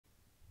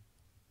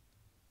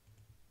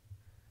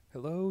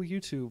Hello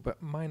YouTube,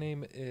 my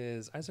name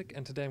is Isaac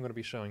and today I'm going to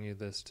be showing you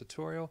this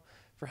tutorial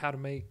for how to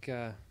make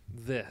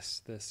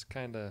this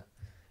kind of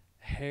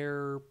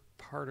hair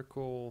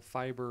particle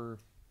fiber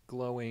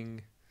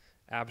glowing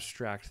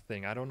abstract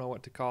thing. I don't know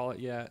what to call it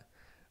yet,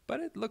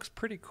 but it looks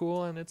pretty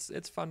cool and it's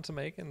fun to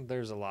make, and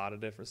there's a lot of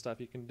different stuff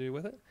you can do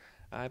with it.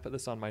 I put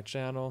this on my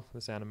channel,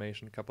 this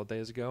animation, a couple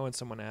days ago, and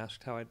someone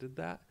asked how I did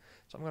that.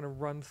 So I'm going to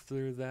run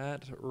through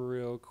that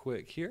real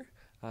quick here.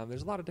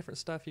 There's a lot of different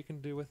stuff you can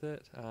do with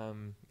it.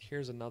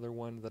 Here's another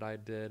one that I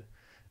did.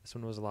 This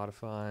one was a lot of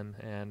fun,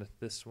 and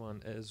this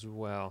one as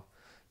well.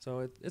 So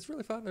it's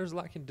really fun. There's a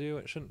lot you can do.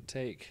 It shouldn't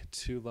take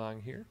too long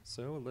here.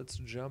 So let's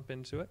jump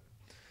into it.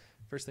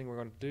 First thing we're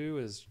going to do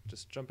is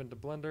just jump into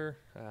Blender.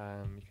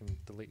 You can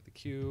delete the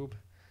cube,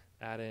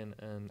 add in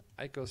an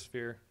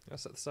icosphere. I'll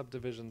set the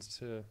subdivisions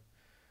to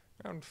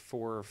around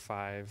 4 or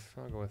 5.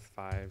 I'll go with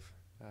 5.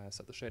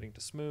 Set the shading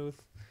to smooth.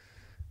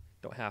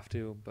 Don't have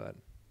to, but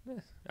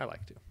I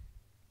like to.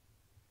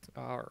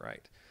 All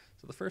right.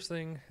 So the first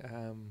thing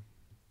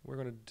we're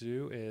going to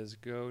do is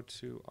go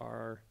to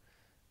our,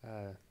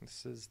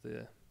 this is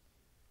the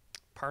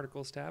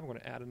particles tab. I'm going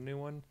to add a new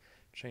one,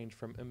 change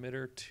from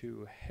emitter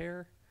to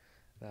hair.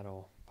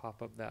 That'll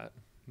pop up that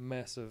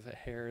mess of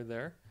hair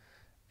there.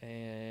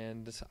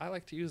 And I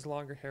like to use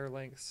longer hair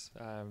lengths,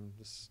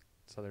 just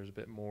so there's a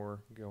bit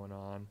more going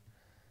on.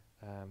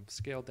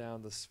 Scale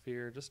down the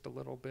sphere just a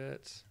little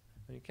bit.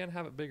 And you can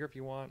have it bigger if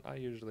you want. I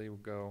usually will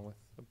go with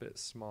a bit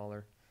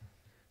smaller.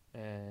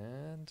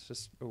 And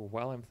just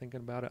while I'm thinking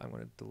about it, I'm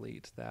going to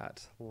delete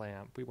that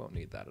lamp. We won't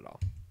need that at all.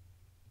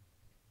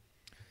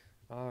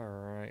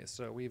 Alright,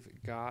 so we've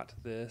got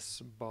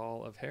this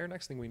ball of hair.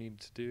 Next thing we need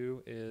to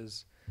do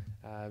is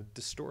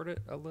distort it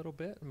a little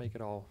bit and make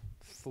it all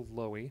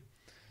flowy.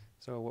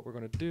 So what we're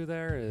going to do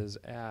there is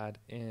add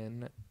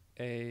in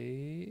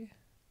a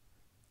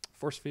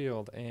force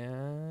field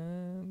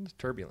and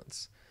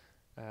turbulence.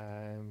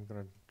 I'm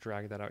going to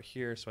drag that out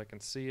here so I can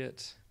see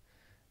it.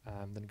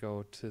 Then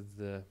go to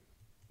the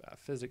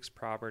physics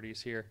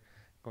properties here.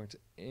 I'm going to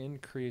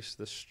increase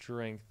the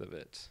strength of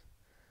it.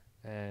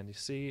 And you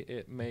see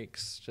it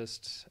makes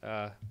just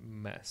a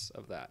mess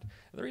of that.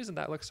 And the reason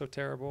that looks so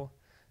terrible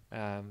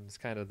is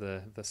kind of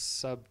the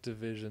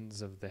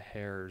subdivisions of the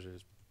hairs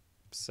is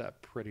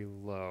set pretty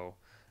low.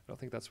 I don't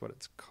think that's what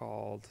it's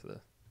called,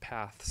 the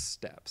path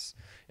steps.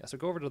 Yeah, so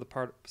go over to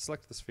the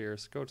select the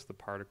spheres, go to the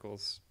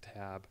particles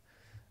tab.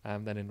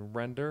 Then in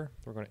render,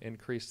 we're going to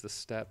increase the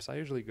steps. I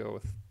usually go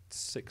with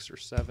 6 or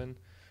 7.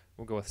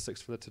 We'll go with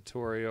 6 for the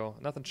tutorial.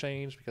 Nothing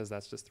changed because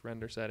that's just the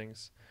render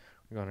settings.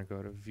 We're going to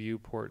go to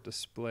viewport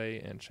display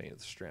and change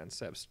the strand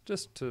steps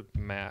just to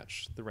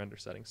match the render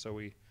settings so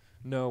we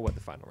know what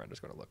the final render is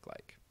going to look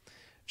like.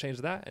 Change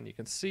that and you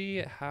can see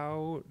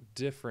how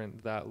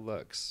different that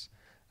looks,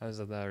 as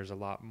there's a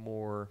lot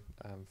more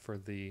for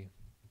the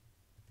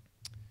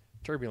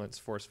turbulence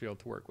force field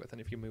to work with,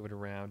 and if you move it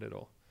around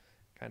it'll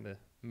kind of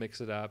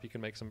mix it up. You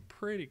can make some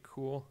pretty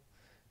cool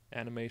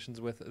animations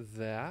with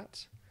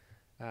that.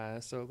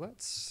 So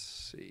let's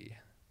see.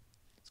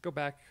 Let's go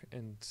back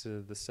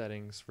into the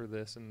settings for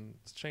this and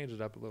let's change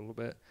it up a little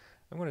bit.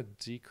 I'm going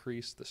to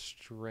decrease the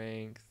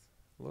strength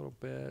a little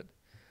bit.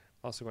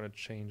 Also going to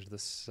change the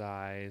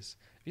size.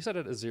 If you set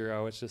it at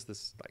 0, it's just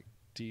this like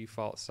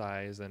default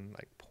size, and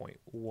like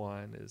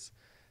 0.1 is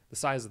the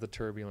size of the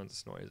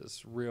turbulence noise.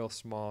 It's real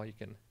small. You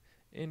can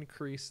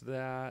increase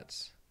that.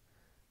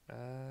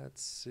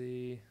 Let's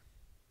see.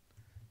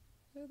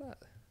 Yeah,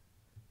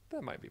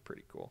 that might be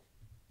pretty cool.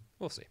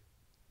 We'll see.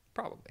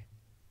 Probably.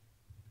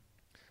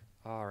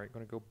 Alright,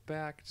 going to go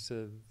back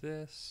to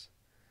this.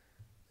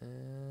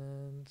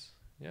 And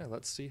yeah,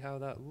 let's see how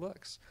that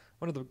looks.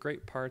 One of the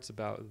great parts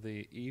about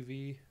the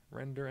Eevee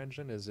render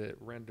engine is it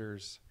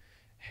renders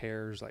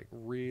hairs like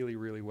really,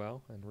 really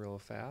well and real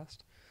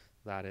fast.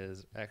 That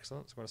is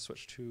excellent. So I'm going to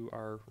switch to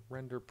our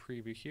render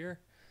preview here.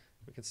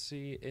 We can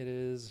see it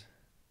is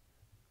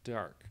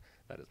dark.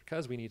 That is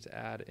because we need to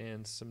add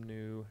in some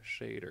new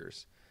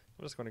shaders.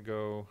 I'm just going to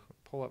go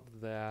pull up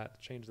that,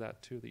 change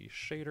that to the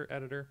shader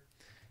editor,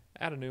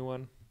 add a new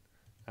one,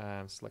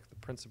 select the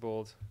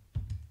principled,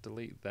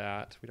 delete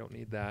that. We don't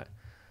need that.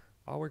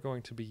 All we're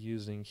going to be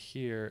using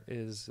here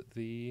is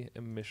the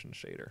emission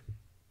shader.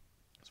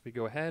 So we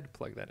go ahead,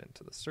 plug that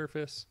into the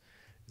surface,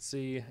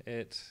 see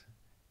it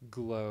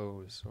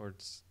glows, or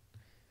it's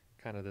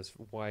kind of this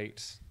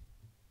white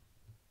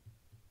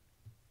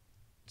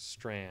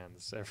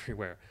strands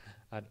everywhere.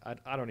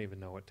 I don't even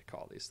know what to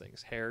call these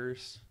things.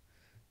 Hairs?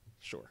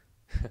 Sure.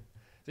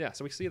 Yeah,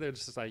 so we see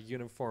there's just a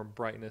uniform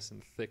brightness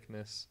and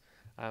thickness.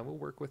 We'll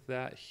work with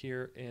that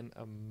here in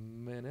a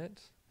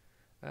minute.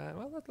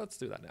 Well, let's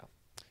do that now.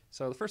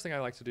 So the first thing I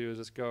like to do is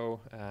just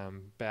go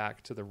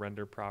back to the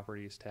render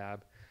properties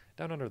tab.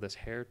 Down under this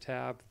hair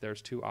tab,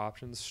 there's 2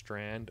 options,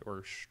 strand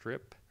or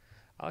strip.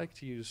 I like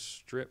to use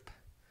strip.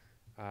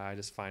 I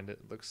just find it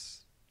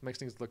makes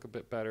things look a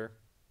bit better.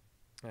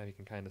 You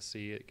can kind of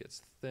see it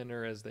gets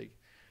thinner as they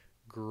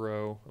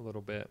grow a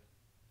little bit.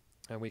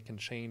 And we can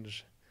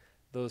change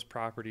those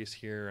properties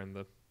here in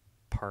the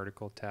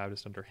particle tab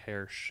just under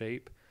hair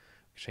shape.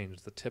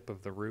 change the tip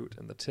of the root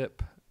and the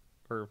tip,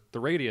 or the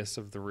radius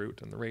of the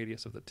root and the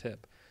radius of the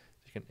tip.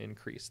 You can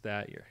increase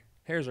that. Your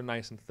hairs are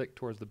nice and thick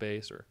towards the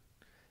base or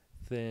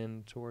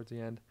thin towards the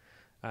end.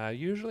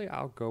 Usually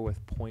I'll go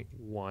with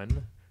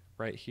 0.1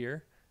 right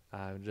here,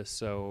 just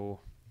so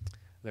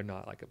they're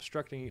not like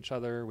obstructing each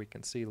other. We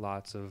can see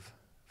lots of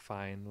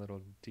fine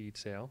little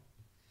detail.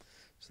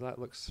 So that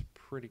looks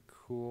pretty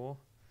cool.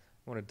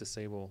 I want to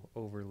disable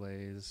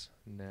overlays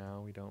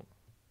now. We don't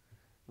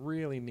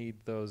really need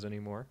those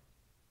anymore.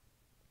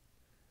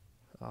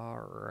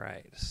 All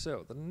right,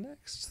 so the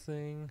next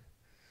thing,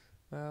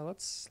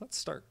 let's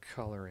start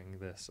coloring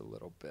this a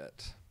little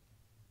bit.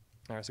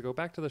 All right, so go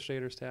back to the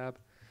shaders tab,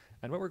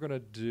 and what we're going to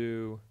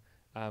do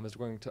is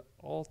we're going to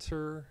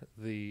alter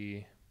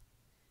the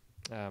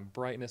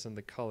brightness and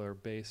the color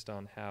based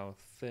on how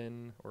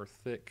thin or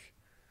thick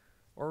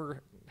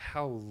or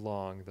how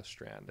long the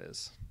strand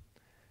is.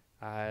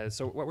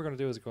 So what we're going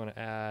to do is we're going to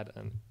add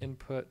an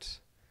input,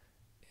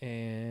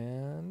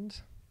 and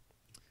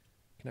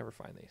I can never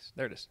find these.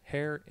 There it is,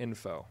 hair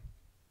info.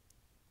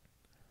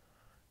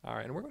 All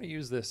right, and we're going to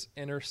use this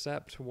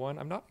intercept one.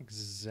 I'm not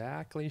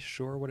exactly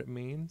sure what it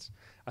means.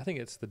 I think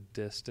it's the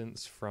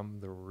distance from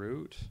the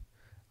root.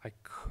 I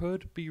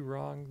could be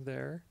wrong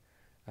there,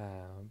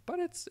 but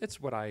it's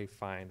what I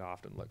find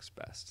often looks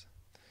best.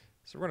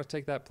 So we're going to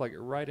take that, plug it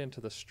right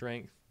into the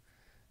strength,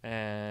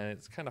 and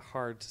it's kind of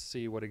hard to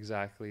see what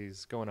exactly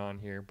is going on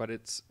here, but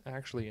it's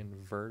actually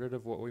inverted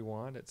of what we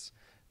want. It's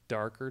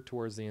darker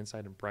towards the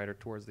inside and brighter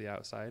towards the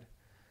outside.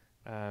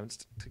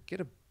 Just to get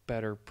a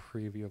better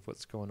preview of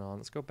what's going on,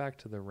 let's go back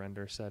to the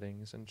render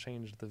settings and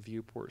change the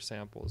viewport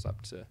samples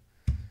up to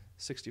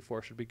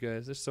 64 should be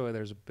good, just so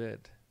there's a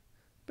bit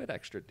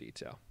extra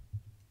detail.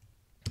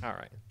 All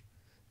right,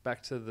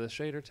 back to the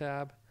shader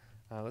tab.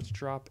 Let's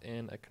drop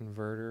in a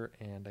converter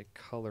and a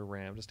color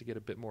ramp just to get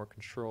a bit more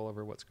control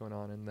over what's going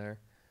on in there.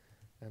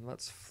 And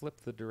let's flip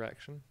the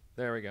direction.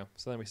 There we go.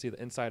 So then we see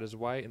the inside is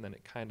white and then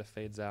it kind of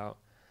fades out.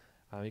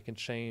 You can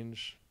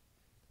change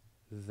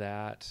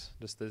that,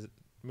 just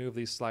move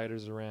these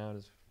sliders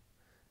around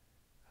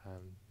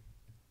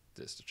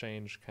just to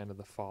change kind of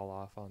the fall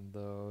off on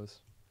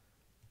those.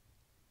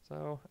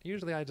 So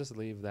usually I just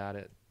leave that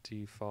at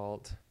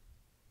default.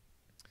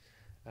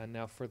 And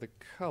now for the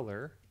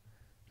color,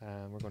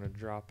 we're going to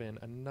drop in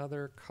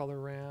another color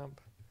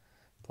ramp,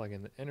 plug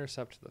in the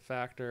intercept to the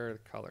factor,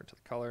 the color to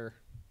the color,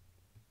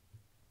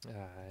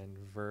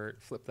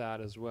 invert, flip that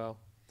as well.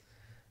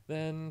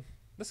 Then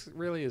this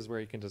really is where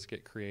you can just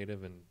get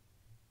creative and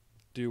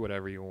do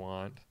whatever you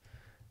want.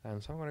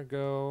 So I'm going to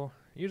go,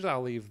 usually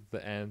I'll leave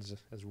the ends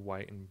as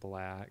white and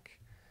black,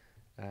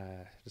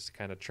 just to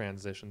kind of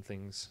transition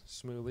things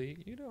smoothly.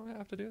 You don't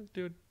have to do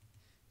it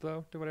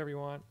though, do whatever you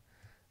want.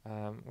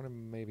 I'm going to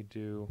maybe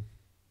do,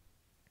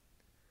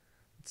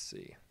 let's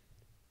see,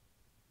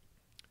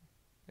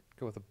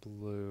 go with a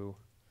blue.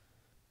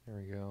 There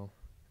we go,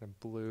 kind of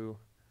blue.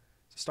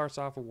 So it starts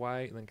off with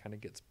white and then kind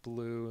of gets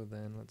blue.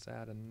 Then let's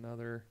add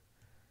another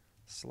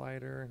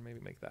slider and maybe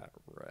make that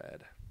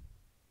red.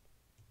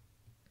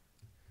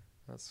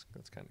 That's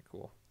kind of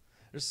cool.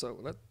 So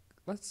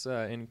let's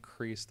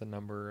increase the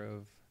number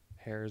of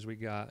hairs we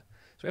got.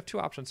 So we have two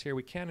options here.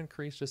 We can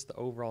increase just the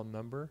overall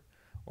number,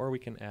 or we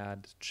can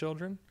add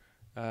children.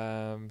 So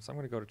I'm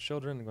going to go to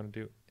children. I'm going to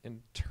do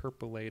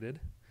interpolated.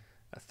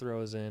 That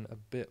throws in a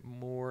bit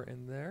more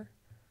in there.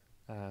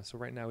 So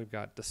right now we've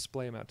got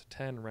display amount to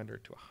 10, render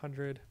to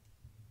 100.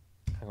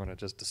 I'm going to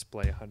just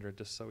display 100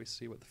 just so we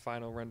see what the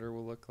final render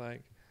will look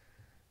like.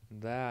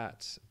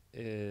 That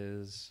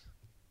is,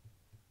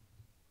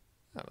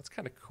 oh, it's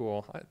kind of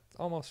cool. It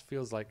almost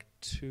feels like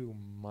too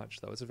much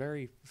though. It's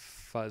very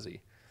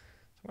fuzzy.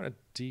 So I'm going to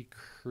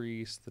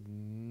decrease the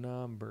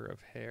number of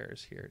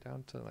hairs here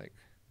down to like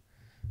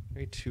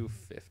maybe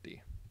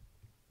 250.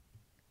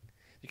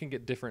 You can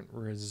get different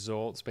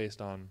results based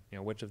on, you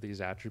know, which of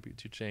these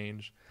attributes you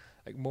change.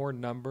 Like more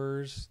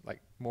numbers,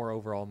 like more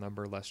overall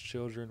number, less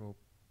children will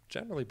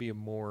generally be a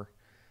more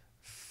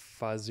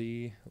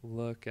fuzzy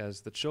look,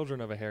 as the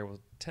children of a hair will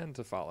tend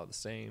to follow the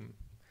same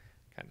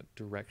kind of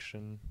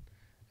direction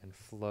and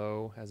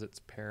flow as its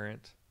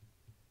parent.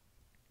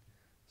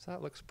 So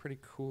that looks pretty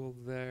cool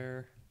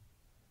there.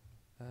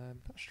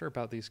 I'm not sure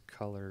about these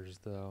colors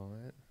though.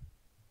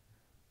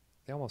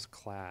 They almost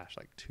clash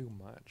like too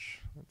much.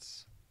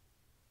 Let's,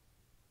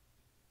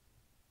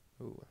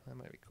 ooh, that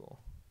might be cool.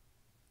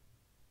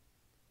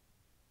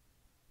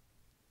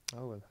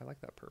 Oh, I like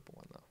that purple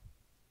one though.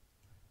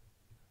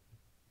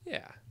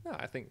 Yeah, no,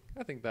 I think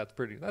that's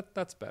pretty.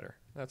 That's better.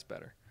 That's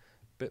better.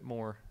 Bit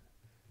more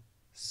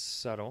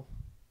subtle.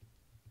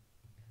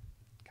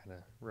 Kind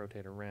of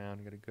rotate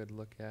around, get a good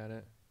look at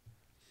it.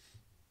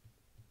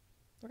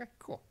 Okay,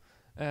 cool.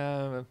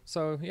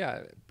 So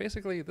yeah,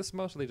 basically this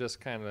mostly just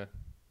kind of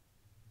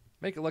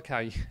make it look how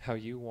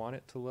you want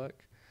it to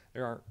look.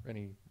 There aren't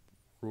any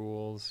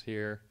rules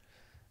here,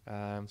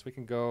 so we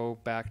can go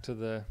back to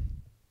the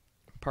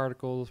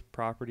particles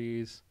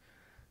properties.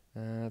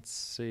 Let's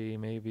see,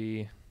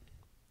 maybe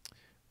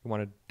we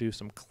want to do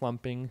some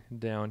clumping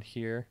down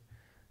here.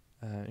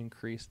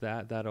 increase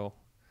that.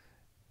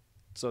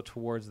 So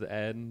towards the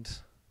end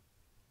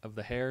of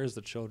the hairs,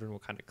 the children will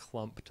kind of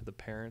clump to the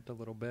parent a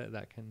little bit.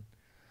 That can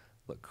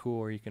look cool,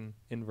 or you can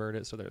invert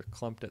it so they're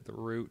clumped at the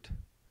root.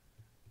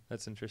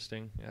 That's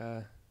interesting.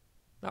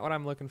 Not what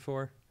I'm looking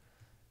for.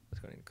 Let's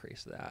go ahead and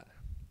increase that.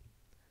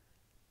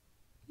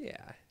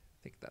 Yeah, I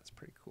think that's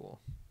pretty cool.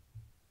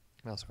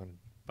 I'm also going to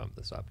bump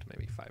this up to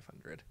maybe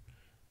 500.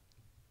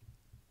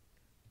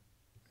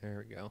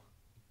 There we go.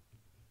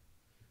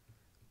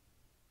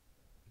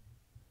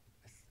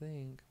 I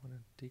think I'm going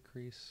to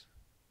decrease.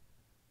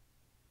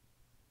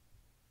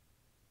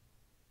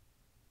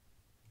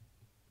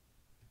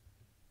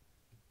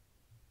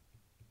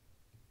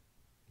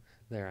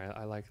 There,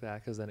 I like that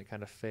because then it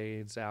kind of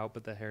fades out,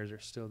 but the hairs are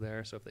still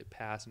there. So if they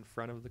pass in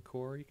front of the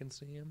core, you can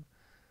see them.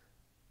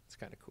 It's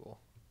kind of cool.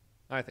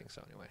 I think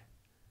so anyway.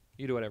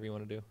 You do whatever you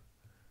want to do.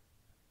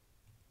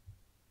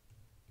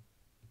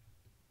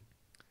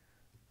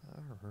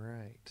 All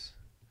right.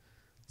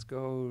 Let's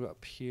go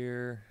up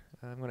here.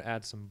 I'm going to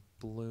add some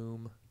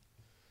bloom.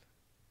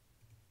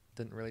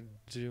 Didn't really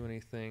do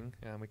anything.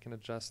 We can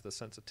adjust the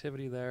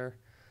sensitivity there.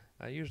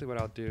 Usually what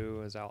I'll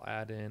do is I'll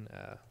add in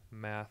a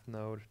math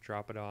node,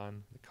 drop it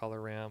on the color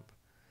ramp,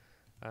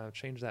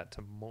 change that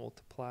to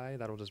multiply.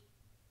 That'll just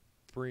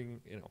bring,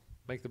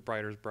 make the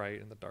brighters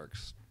bright and the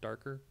darks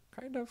darker,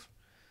 kind of.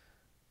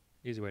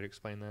 Easy way to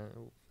explain that.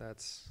 Oh,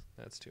 that's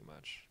too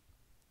much.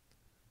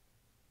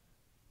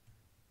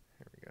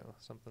 Here we go.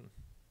 Something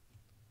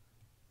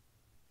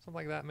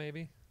like that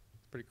maybe.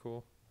 It's pretty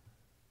cool.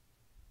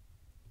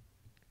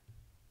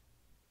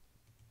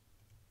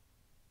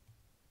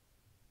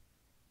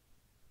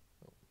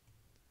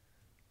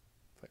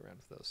 Play around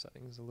with those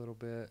settings a little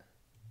bit.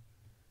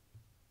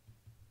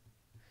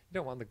 You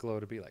don't want the glow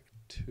to be like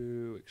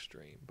too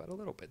extreme, but a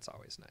little bit's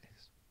always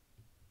nice.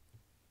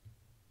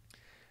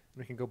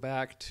 And we can go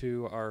back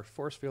to our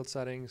force field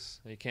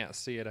settings. You can't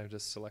see it, I've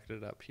just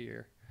selected it up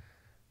here.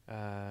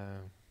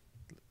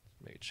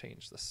 Maybe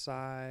change the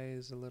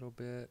size a little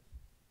bit.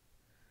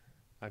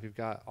 If you've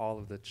got all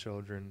of the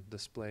children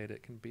displayed,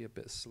 it can be a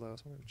bit slow,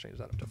 so I'm going to change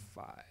that up to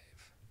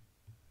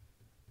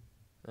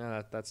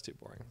 5. That's too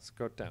boring. Let's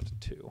go down to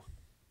 2.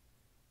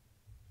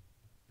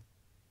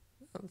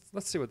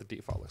 Let's see what the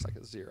default looks like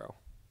at 0.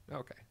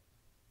 Okay.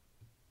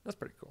 That's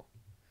pretty cool.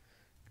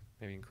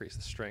 Maybe increase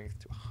the strength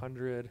to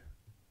 100.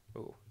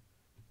 Oh,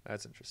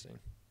 that's interesting.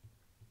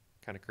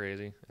 Kind of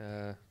crazy.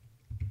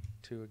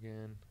 2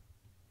 again.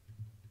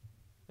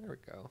 There we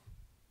go.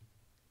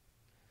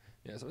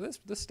 Yeah, so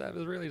this step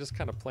is really just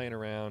kind of playing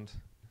around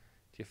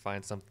till you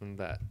find something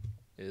that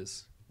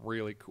is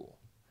really cool.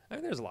 I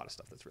mean, there's a lot of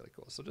stuff that's really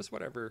cool. So just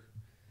whatever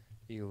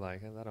you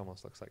like. And that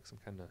almost looks like some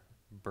kind of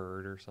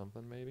bird or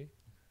something, maybe.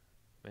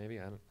 Maybe,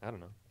 I don't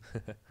know.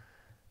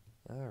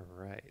 All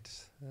right,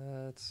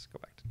 let's go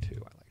back to 2.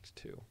 I liked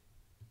 2.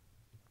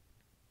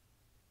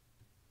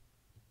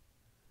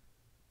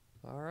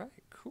 All right,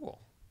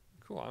 cool.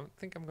 I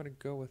think I'm going to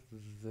go with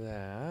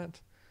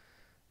that.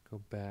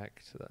 Go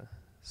back to the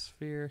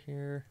sphere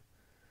here.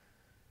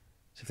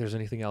 See if there's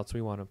anything else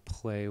we want to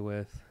play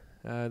with.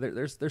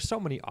 There's so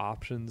many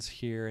options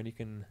here, and you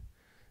can.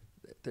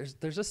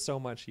 There's just so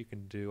much you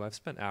can do. I've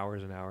spent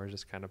hours and hours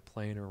just kind of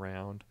playing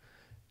around,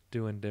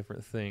 doing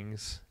different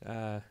things.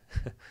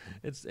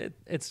 It's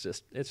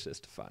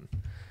just fun.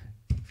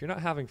 If you're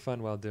not having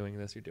fun while doing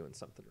this, you're doing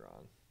something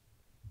wrong.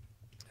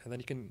 And then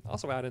you can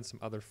also add in some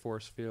other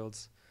force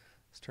fields.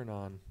 Let's turn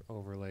on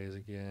overlays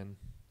again.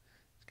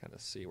 Just kind of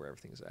see where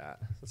everything's at.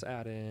 Let's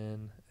add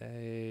in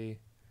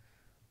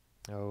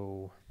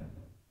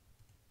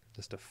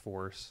just a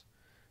force.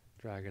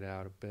 Drag it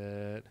out a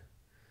bit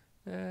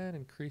and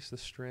increase the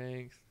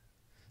strength.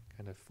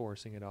 Kind of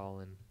forcing it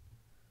all in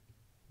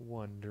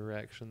one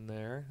direction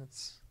there.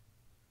 It's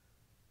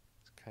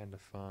kind of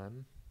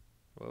fun.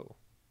 Whoa.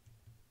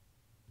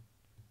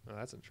 Oh,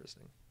 that's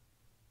interesting.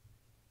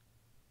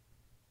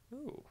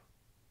 Ooh.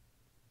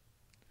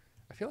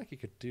 I feel like you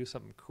could do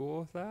something cool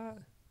with that.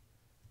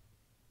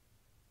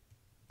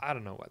 I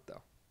don't know what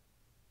though.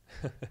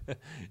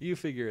 You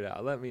figure it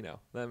out. Let me know.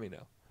 Kind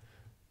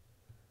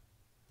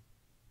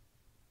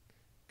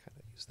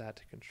of use that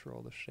to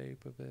control the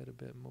shape of it a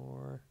bit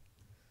more.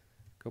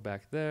 Go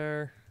back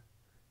there.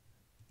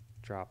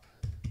 Drop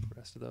the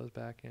rest of those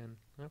back in.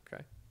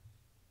 Okay.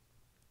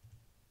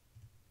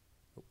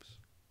 Oops.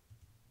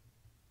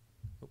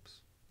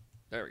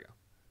 There we go.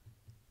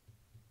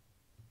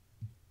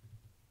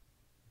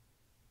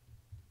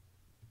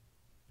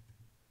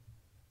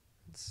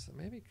 So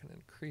maybe can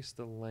increase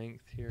the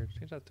length here.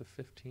 Change that to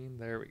 15.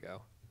 There we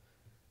go.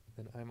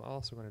 Then I'm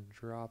also going to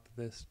drop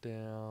this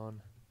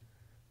down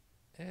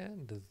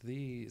and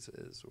these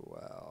as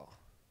well.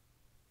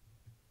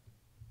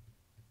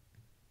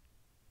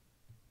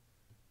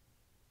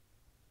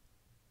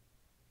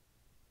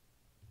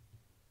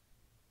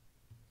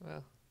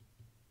 Well,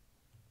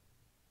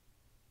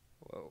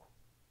 whoa.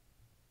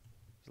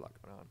 There's a lot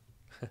going on.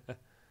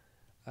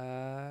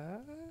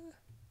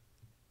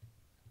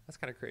 That's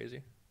kind of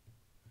crazy.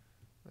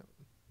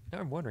 Now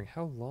I'm wondering,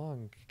 how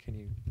long can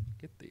you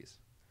get these?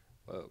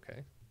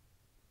 Okay.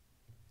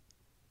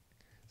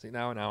 See,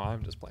 now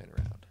I'm just playing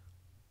around.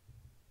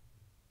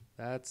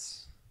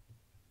 That's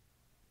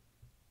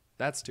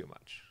too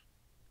much,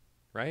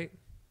 right?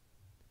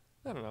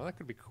 I don't know. That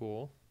could be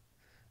cool.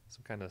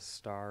 Some kind of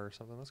star or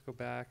something. Let's go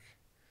back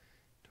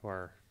to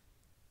our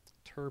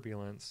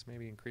turbulence.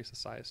 Maybe increase the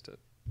size to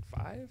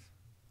 5?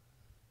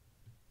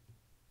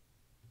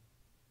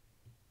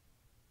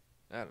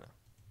 I don't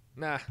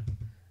know.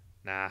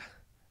 Nah.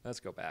 Let's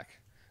go back.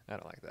 I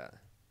don't like that.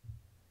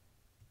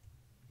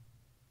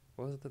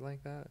 What was it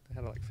like that? I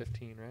had it like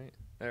 15, right?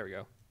 There we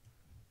go.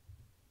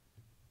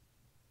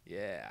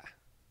 Yeah.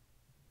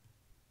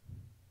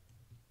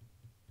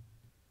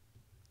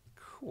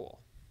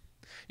 Cool.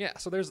 Yeah,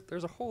 so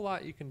there's a whole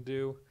lot you can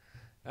do.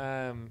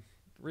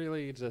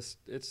 Really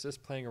it's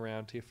just playing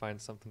around till you find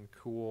something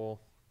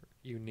cool,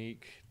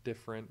 unique,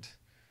 different.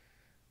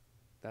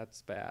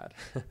 That's bad.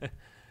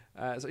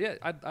 So yeah,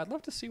 I'd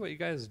love to see what you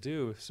guys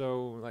do.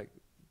 So like,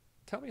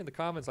 tell me in the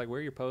comments like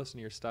where you're posting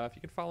your stuff.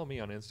 You can follow me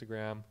on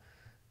Instagram.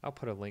 I'll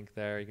put a link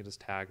there. You can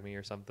just tag me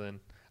or something.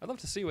 I'd love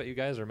to see what you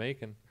guys are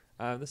making.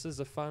 This is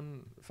a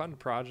fun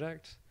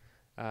project.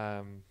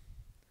 You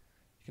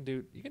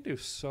can do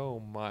so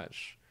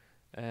much,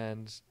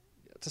 and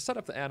to set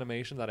up the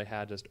animation that I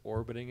had just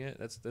orbiting it,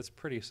 that's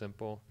pretty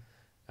simple.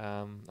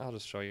 I'll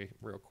just show you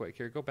real quick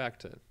here. Go back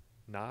to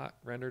not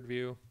rendered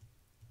view,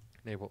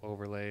 enable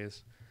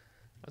overlays.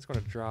 I'm just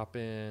going to drop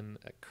in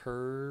a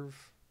curve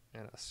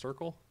and a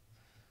circle,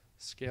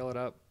 scale it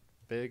up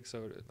big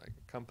so it like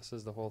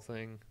encompasses the whole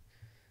thing.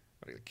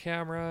 Go to the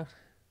camera,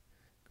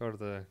 go to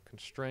the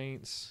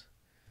constraints,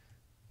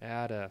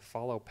 add a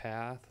follow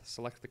path,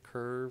 select the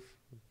curve,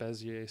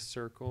 Bezier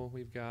circle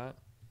we've got.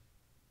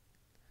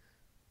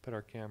 Put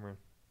our camera,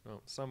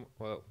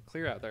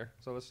 clear out there.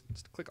 So let's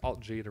click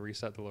Alt-G to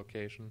reset the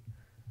location.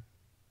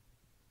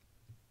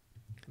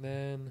 And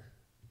then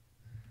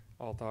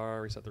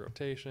Alt-R, reset the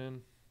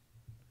rotation.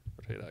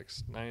 Rotate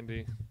X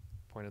 90,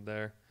 pointed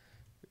there.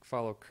 Click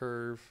follow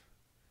curve.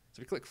 So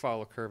if you click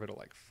follow curve, it'll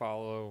like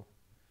follow.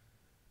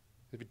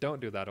 If you don't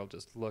do that, it'll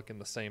just look in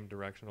the same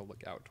direction. It'll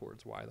look out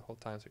towards Y the whole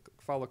time. So you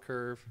click follow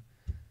curve,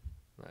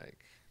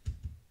 like,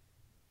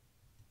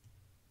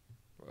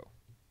 whoa.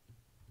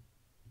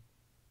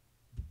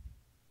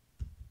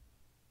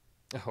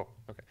 Oh,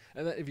 okay.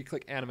 And then if you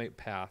click animate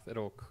path,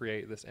 it'll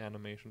create this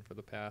animation for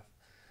the path.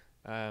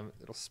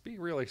 It'll speed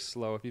really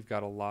slow if you've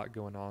got a lot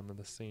going on in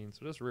the scene.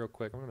 So just real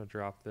quick, I'm going to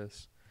drop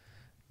this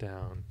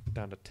down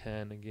to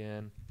 10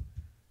 again.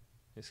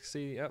 You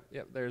see, yep,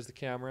 there's the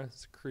camera.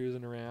 It's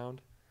cruising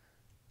around.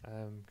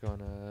 I'm going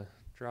to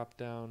drop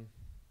down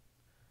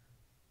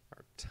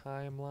our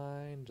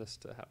timeline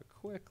just to have a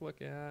quick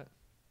look at.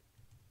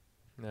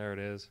 There it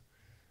is.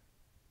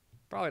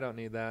 Probably don't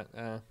need that.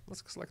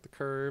 Let's select the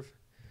curve.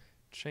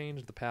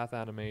 Change the path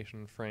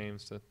animation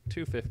frames to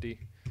 250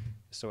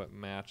 so it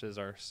matches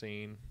our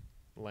scene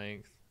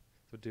length.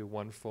 So do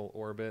one full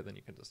orbit, then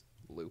you can just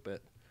loop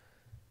it.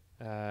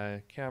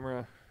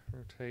 Camera,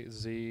 rotate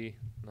Z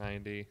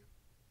 90,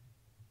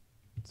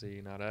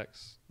 Z not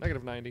X,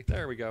 negative 90.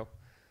 There we go.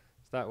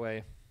 So that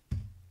way,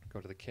 go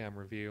to the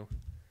camera view.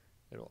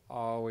 It'll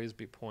always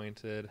be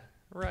pointed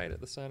right at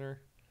the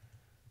center.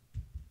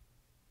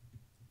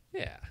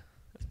 Yeah,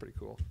 that's pretty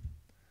cool.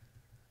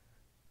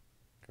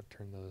 Go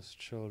turn those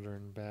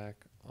children back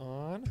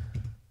on.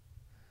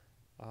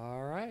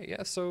 All right,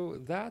 yeah, so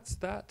that's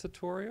that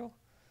tutorial.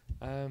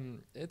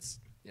 It's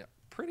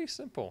pretty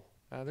simple.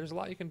 There's a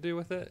lot you can do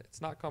with it.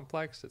 It's not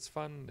complex, it's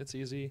fun, it's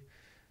easy.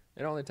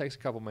 It only takes a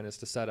couple minutes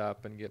to set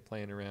up and get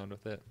playing around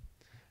with it.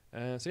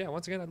 So yeah,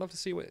 once again, I'd love to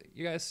see what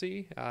you guys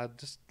see.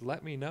 Just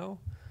let me know.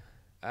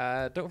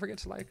 Don't forget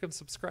to like and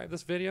subscribe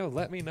this video.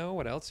 Let me know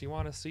what else you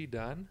want to see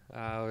done.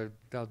 I'll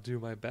do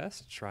my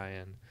best to try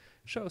and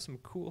show some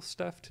cool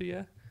stuff to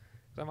you.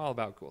 I'm all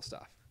about cool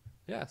stuff.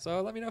 Yeah,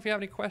 so let me know if you have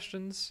any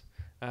questions.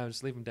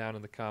 Just leave them down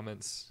in the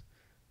comments.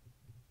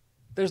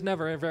 There's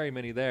never very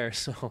many there,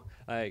 so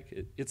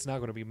like it's not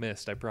going to be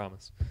missed, I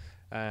promise.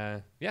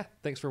 Yeah,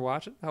 thanks for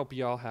watching. I hope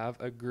you all have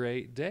a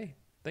great day.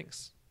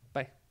 Thanks.